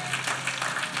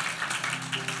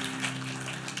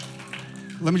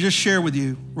 Let me just share with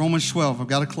you Romans 12. I've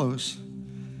got to close.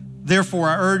 Therefore,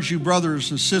 I urge you,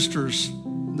 brothers and sisters,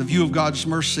 in the view of God's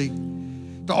mercy,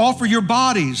 to offer your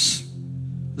bodies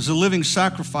as a living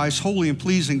sacrifice, holy and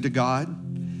pleasing to God.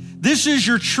 This is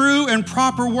your true and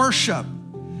proper worship.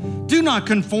 Do not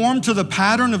conform to the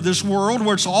pattern of this world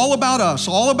where it's all about us,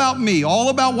 all about me, all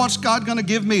about what's God going to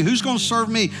give me, who's going to serve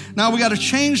me. Now we got to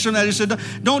change from that. He said,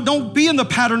 don't be in the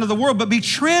pattern of the world, but be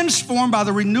transformed by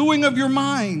the renewing of your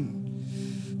mind.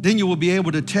 Then you will be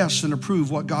able to test and approve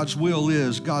what God's will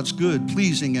is, God's good,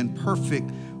 pleasing, and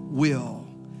perfect will.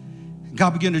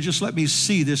 God began to just let me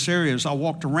see this area as I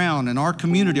walked around in our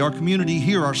community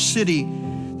here, our city,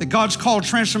 that God's called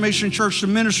Transformation Church to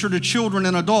minister to children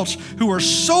and adults who are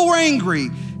so angry,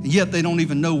 and yet they don't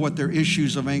even know what their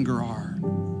issues of anger are.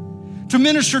 To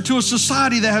minister to a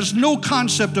society that has no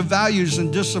concept of values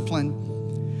and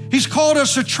discipline. He's called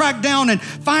us to track down and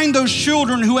find those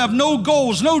children who have no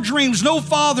goals, no dreams, no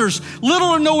fathers, little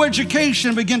or no education,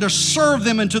 and begin to serve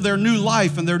them into their new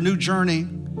life and their new journey.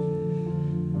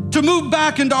 To move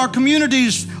back into our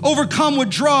communities overcome with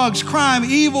drugs, crime,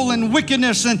 evil, and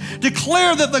wickedness, and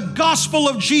declare that the gospel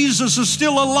of Jesus is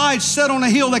still a light set on a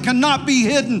hill that cannot be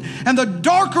hidden. And the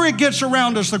darker it gets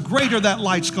around us, the greater that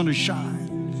light's going to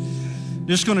shine.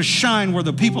 It's going to shine where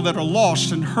the people that are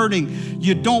lost and hurting,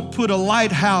 you don't put a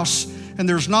lighthouse and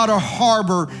there's not a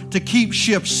harbor to keep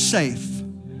ships safe.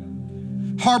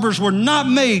 Harbors were not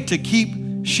made to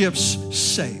keep ships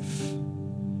safe.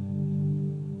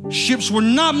 Ships were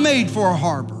not made for a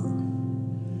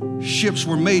harbor. Ships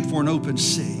were made for an open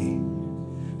sea.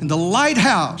 And the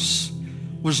lighthouse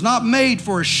was not made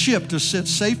for a ship to sit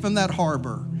safe in that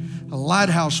harbor. A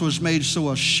lighthouse was made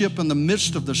so a ship in the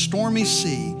midst of the stormy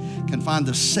sea can find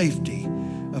the safety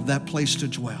of that place to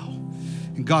dwell.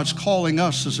 And God's calling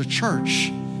us as a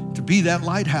church to be that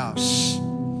lighthouse.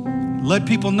 Let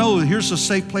people know here's a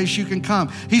safe place you can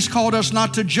come. He's called us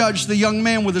not to judge the young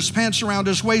man with his pants around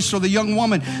his waist or the young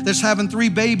woman that's having 3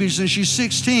 babies and she's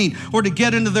 16 or to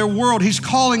get into their world. He's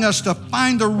calling us to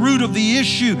find the root of the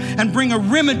issue and bring a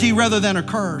remedy rather than a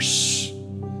curse.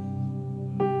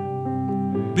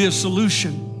 Be a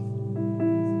solution.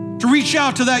 To reach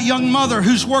out to that young mother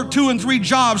who's worked 2 and 3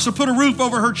 jobs to put a roof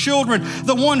over her children,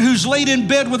 the one who's laid in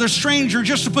bed with a stranger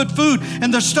just to put food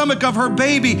in the stomach of her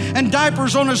baby and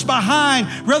diapers on us behind,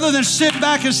 rather than sit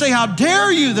back and say, how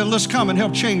dare you, then let's come and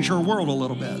help change her world a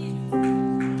little bit.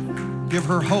 Give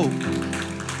her hope.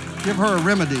 Give her a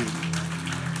remedy.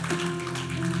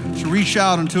 To reach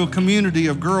out into a community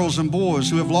of girls and boys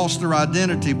who have lost their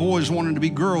identity, boys wanting to be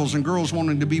girls and girls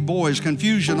wanting to be boys.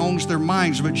 Confusion owns their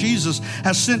minds, but Jesus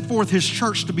has sent forth his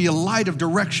church to be a light of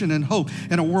direction and hope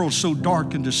in a world so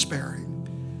dark and despairing.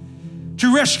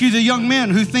 To rescue the young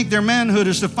men who think their manhood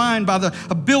is defined by the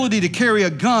ability to carry a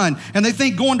gun, and they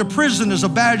think going to prison is a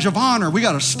badge of honor. We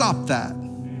got to stop that.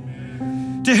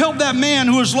 To help that man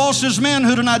who has lost his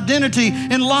manhood and identity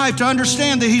in life to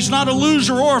understand that he's not a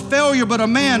loser or a failure, but a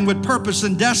man with purpose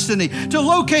and destiny. To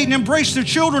locate and embrace the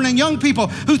children and young people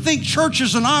who think church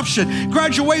is an option,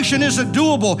 graduation isn't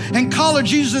doable, and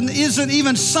college isn't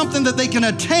even something that they can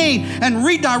attain, and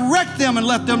redirect them and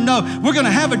let them know we're going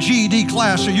to have a GED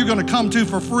class that you're going to come to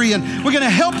for free, and we're going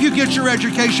to help you get your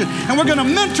education, and we're going to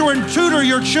mentor and tutor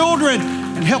your children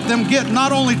and help them get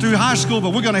not only through high school,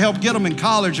 but we're going to help get them in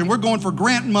college, and we're going for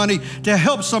grant money to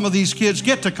help some of these kids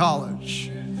get to college.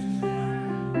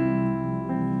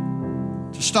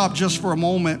 To stop just for a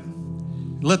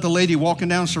moment, let the lady walking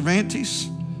down Cervantes,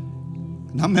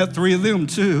 and I met 3 of them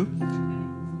too,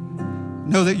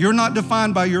 know that you're not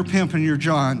defined by your pimp and your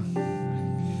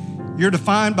John. You're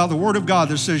defined by the Word of God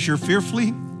that says you're fearfully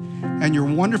and you're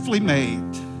wonderfully made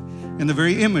in the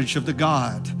very image of the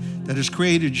God that has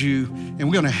created you, and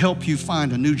we're going to help you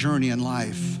find a new journey in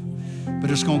life. But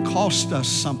it's going to cost us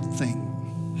something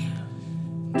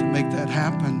to make that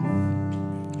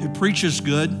happen. It preaches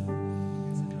good,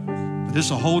 but it's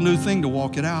a whole new thing to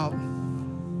walk it out.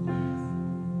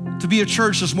 To be a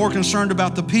church that's more concerned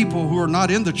about the people who are not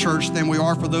in the church than we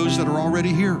are for those that are already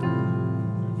here.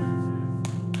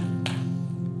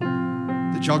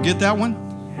 Did y'all get that one?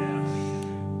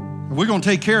 We're going to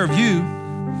take care of you,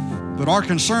 but our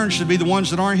concern should be the ones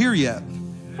that aren't here yet,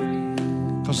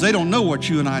 because they don't know what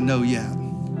you and I know yet.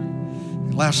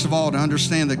 And last of all, to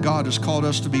understand that God has called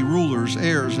us to be rulers,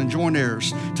 heirs, and joint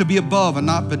heirs, to be above and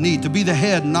not beneath, to be the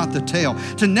head and not the tail,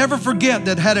 to never forget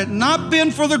that had it not been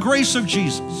for the grace of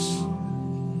Jesus,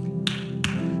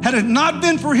 had it not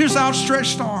been for his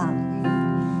outstretched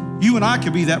arm, you and I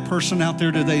could be that person out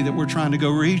there today that we're trying to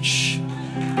go reach.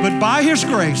 But by his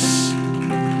grace,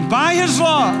 by his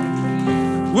love,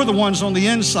 we're the ones on the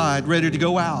inside ready to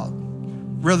go out,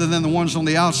 rather than the ones on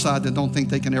the outside that don't think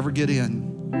they can ever get in.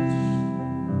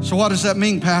 So what does that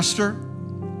mean, Pastor?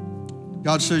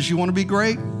 God says, you want to be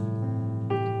great?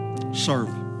 Serve.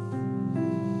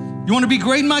 You want to be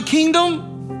great in my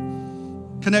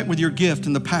kingdom? Connect with your gift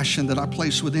and the passion that I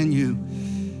place within you.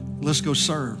 Let's go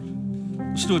serve.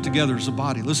 Let's do it together as a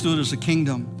body. Let's do it as a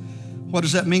kingdom. What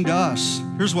does that mean to us?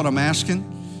 Here's what I'm asking.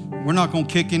 We're not going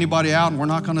to kick anybody out, and we're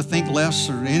not going to think less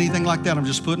or anything like that. I'm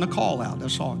just putting a call out.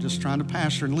 That's all. Just trying to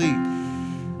pastor and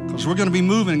lead. Because we're going to be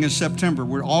moving in September.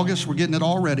 We're August. We're getting it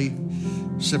all ready.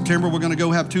 September, we're going to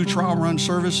go have 2 trial run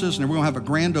services, and then we're going to have a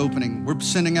grand opening. We're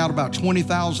sending out about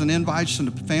 20,000 invites to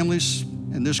the families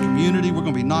in this community. We're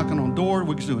going to be knocking on doors.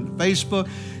 We're doing Facebook.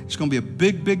 It's going to be a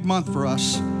big, big month for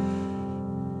us.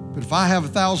 But if I have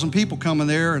 1,000 people coming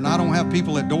there and I don't have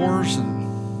people at doors, and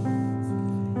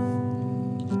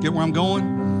get where I'm going?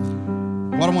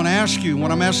 What I want to ask you, what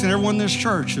I'm asking everyone in this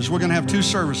church is we're going to have 2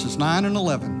 services, 9 and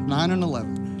 11, 9 and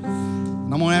 11.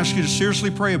 And I'm going to ask you to seriously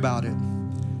pray about it.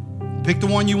 Pick the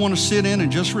one you want to sit in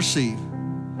and just receive,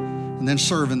 and then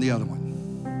serve in the other one.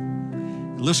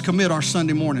 And let's commit our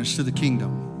Sunday mornings to the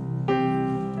kingdom.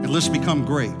 And let's become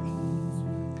great.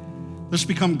 Let's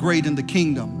become great in the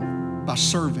kingdom by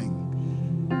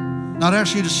serving. Not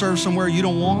asking you to serve somewhere you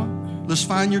don't want. Let's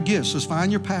find your gifts. Let's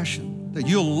find your passion, that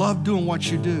you'll love doing what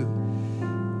you do.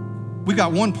 We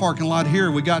got 1 parking lot here.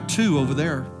 We got 2 over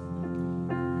there.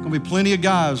 Gonna be plenty of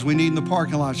guys we need in the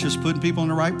parking lots, just putting people in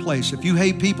the right place. If you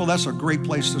hate people, that's a great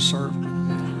place to serve.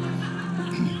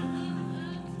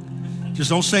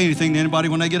 Just don't say anything to anybody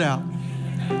when they get out.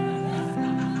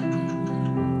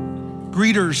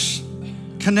 Greeters,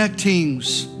 connect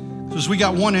teams, because we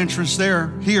got 1 entrance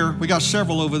there. Here, we got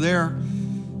several over there.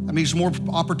 That means more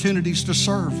opportunities to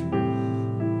serve.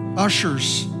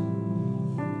 Ushers,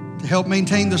 to help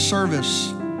maintain the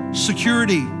service.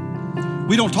 Security.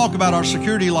 We don't talk about our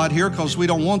security a lot here because we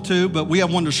don't want to, but we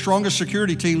have one of the strongest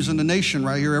security teams in the nation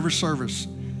right here every service.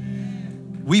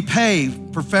 We pay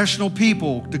professional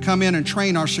people to come in and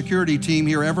train our security team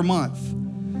here every month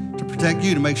to protect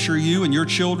you, to make sure you and your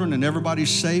children and everybody's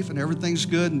safe and everything's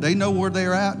good, and they know where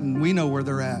they're at and we know where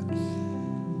they're at.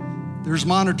 There's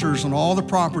monitors on all the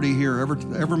property here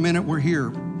every minute we're here.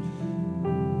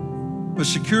 But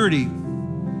security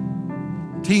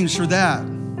teams for that.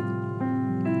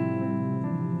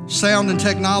 Sound and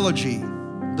technology,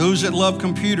 those that love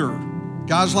computer.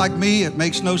 Guys like me, it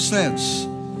makes no sense.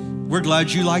 We're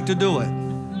glad you like to do it.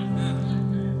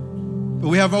 But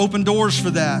we have open doors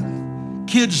for that.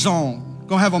 Kids Zone,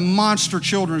 gonna have a monster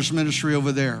children's ministry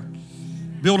over there.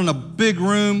 Building a big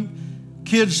room,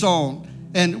 Kids Zone.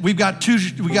 And we've got two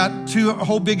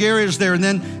whole big areas there, and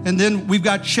then we've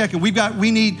got checking.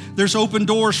 There's open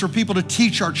doors for people to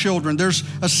teach our children. There's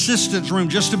assistance room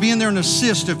just to be in there and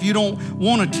assist if you don't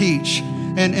want to teach.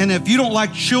 And if you don't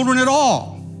like children at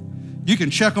all, you can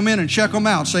check them in and check them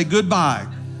out, say goodbye,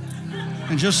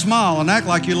 and just smile and act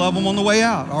like you love them on the way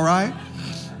out, all right?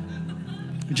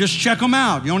 Just check them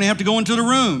out. You only have to go into the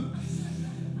room.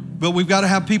 But we've got to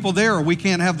have people there or we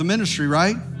can't have the ministry,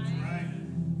 right?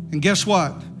 And guess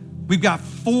what? We've got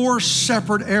 4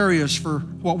 separate areas for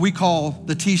what we call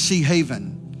the TC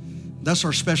Haven. That's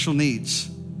our special needs.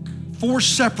 4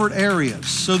 separate areas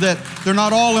so that they're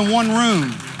not all in one room.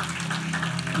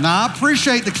 Now, I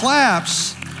appreciate the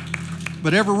claps,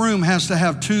 but every room has to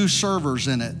have 2 servers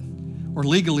in it, or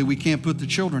legally we can't put the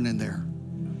children in there.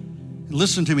 And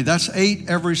listen to me, that's 8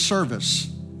 every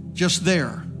service, just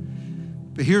there.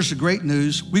 But here's the great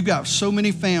news. We've got so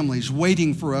many families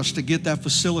waiting for us to get that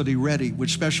facility ready with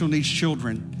special needs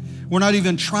children. We're not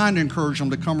even trying to encourage them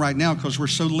to come right now because we're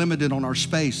so limited on our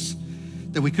space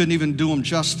that we couldn't even do them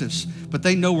justice. But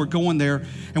they know we're going there.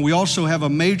 And we also have a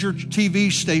major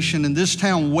TV station in this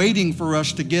town waiting for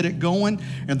us to get it going,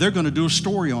 and they're gonna do a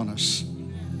story on us.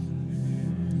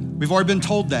 We've already been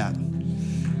told that.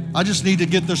 I just need to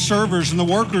get the servers and the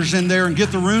workers in there and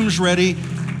get the rooms ready.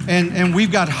 And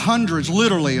we've got hundreds,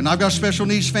 literally, and I've got special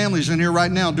needs families in here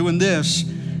right now doing this.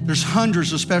 There's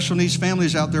hundreds of special needs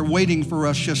families out there waiting for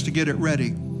us just to get it ready.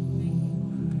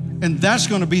 And that's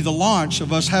gonna be the launch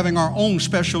of us having our own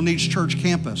special needs church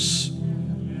campus.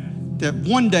 That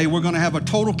one day we're gonna have a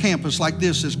total campus like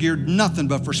this that's geared nothing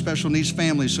but for special needs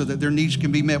families so that their needs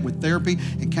can be met with therapy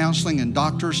and counseling and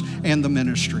doctors and the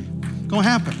ministry. Gonna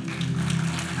happen.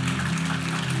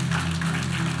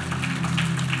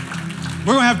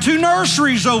 We're gonna have 2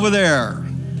 nurseries over there.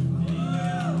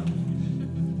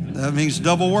 That means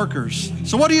double workers.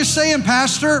 So what are you saying,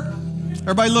 Pastor?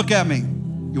 Everybody look at me.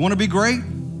 You wanna be great?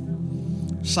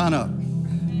 Sign up.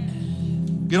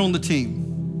 Get on the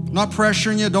team. I'm not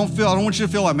pressuring you. I don't want you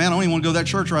to feel like, man, I don't even wanna go to that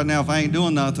church right now if I ain't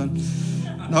doing nothing.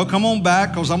 No, come on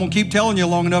back, because I'm gonna keep telling you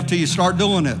long enough till you start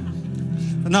doing it.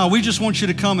 But no, we just want you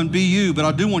to come and be you, but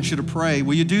I do want you to pray.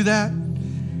 Will you do that?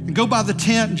 And go by the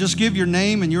tent and just give your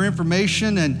name and your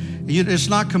information, and it's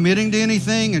not committing to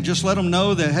anything, and just let them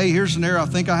know that, hey, here's an area I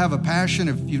think I have a passion.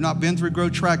 If you've not been through Grow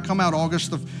Track, come out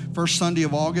the first Sunday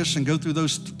of August and go through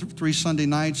those 3 Sunday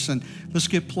nights, and let's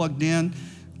get plugged in.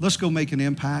 Let's go make an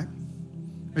impact.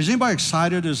 Is anybody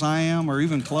excited as I am, or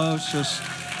even close? Just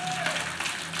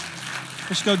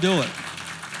let's go do it.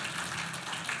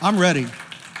 I'm ready.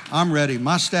 I'm ready.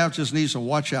 My staff just needs to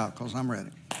watch out because I'm ready.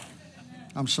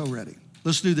 I'm so ready.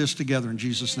 Let's do this together in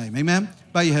Jesus' name. Amen?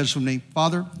 Bow your heads with me.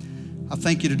 Father, I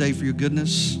thank you today for your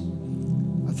goodness.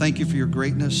 I thank you for your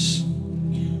greatness.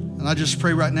 And I just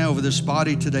pray right now over this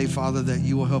body today, Father, that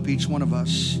you will help each one of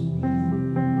us.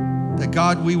 That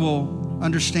God, we will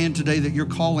understand today that you're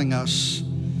calling us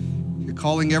You're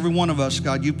calling every one of us,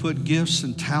 God. You put gifts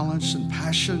and talents and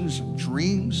passions and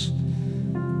dreams,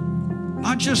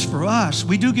 not just for us.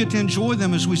 We do get to enjoy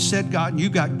them, as we said, God, and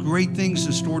you've got great things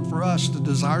in store for us, the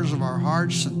desires of our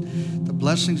hearts and the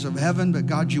blessings of heaven. But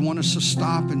God, you want us to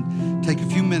stop and take a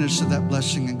few minutes of that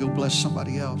blessing and go bless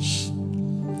somebody else.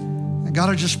 And God,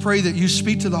 I just pray that you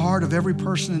speak to the heart of every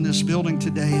person in this building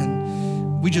today,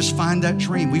 and we just find that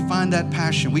dream. We find that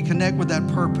passion. We connect with that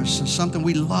purpose and something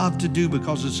we love to do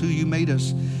because it's who you made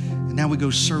us. And now we go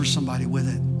serve somebody with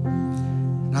it.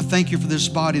 And I thank you for this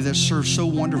body that serves so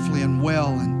wonderfully and well.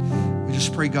 And we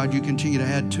just pray, God, you continue to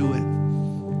add to it.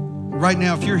 Right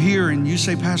now, if you're here and you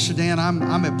say, Pastor Dan,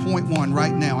 I'm at point one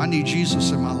right now. I need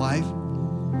Jesus in my life.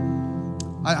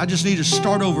 I just need to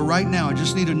start over right now. I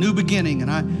just need a new beginning, and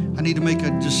I need to make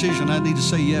a decision. I need to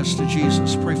say yes to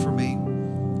Jesus. Pray for me.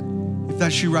 If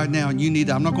that's you right now and you need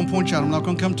that, I'm not going to point you out. I'm not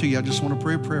going to come to you. I just want to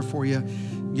pray a prayer for you.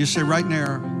 You say, right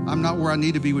now, I'm not where I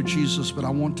need to be with Jesus, but I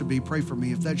want to be. Pray for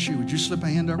me. If that's you, would you slip a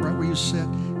hand up right where you sit?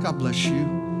 God bless you.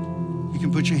 You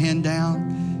can put your hand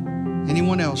down.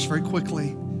 Anyone else, very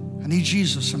quickly. I need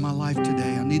Jesus in my life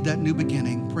today. I need that new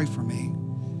beginning. Pray for me.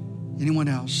 Anyone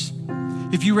else?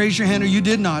 If you raise your hand or you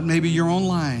did not, maybe you're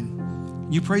online.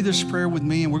 You pray this prayer with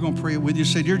me, and we're going to pray it with you.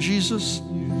 Say, dear Jesus,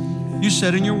 you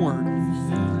said in your word,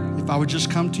 if I would just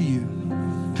come to you,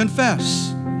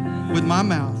 confess with my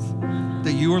mouth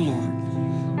that you are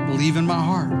Lord, believe in my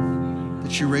heart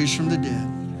that you raised from the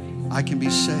dead, I can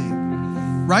be saved.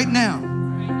 Right now,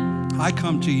 I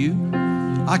come to you.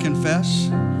 I confess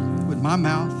with my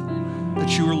mouth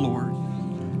that you are Lord.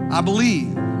 I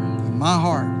believe in my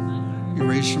heart you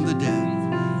raised from the dead,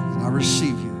 and I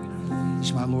receive you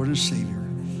as my Lord and Savior.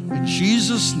 In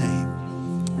Jesus'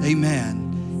 name, amen.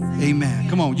 Amen.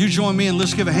 Come on, you join me and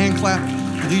let's give a hand clap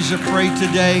to these that prayed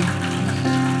today.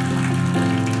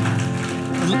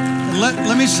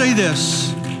 Let me say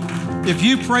this. If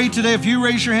you prayed today, if you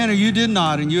raised your hand or you did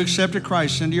not, and you accepted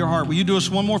Christ into your heart, will you do us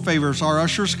one more favor as our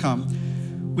ushers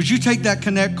come? Would you take that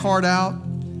Connect card out?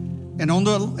 And on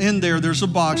the end there's a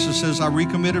box that says, I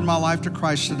recommitted my life to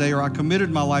Christ today, or I committed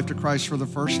my life to Christ for the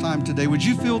first time today. Would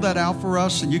you fill that out for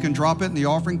us? And you can drop it in the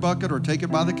offering bucket or take it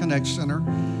by the Connect Center.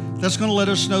 That's going to let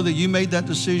us know that you made that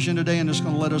decision today, and it's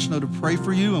going to let us know to pray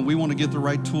for you, and we want to get the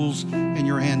right tools in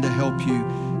your hand to help you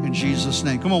in Jesus'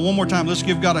 name. Come on, one more time. Let's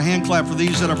give God a hand clap for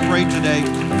these that have prayed today.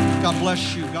 God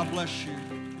bless you. God bless you.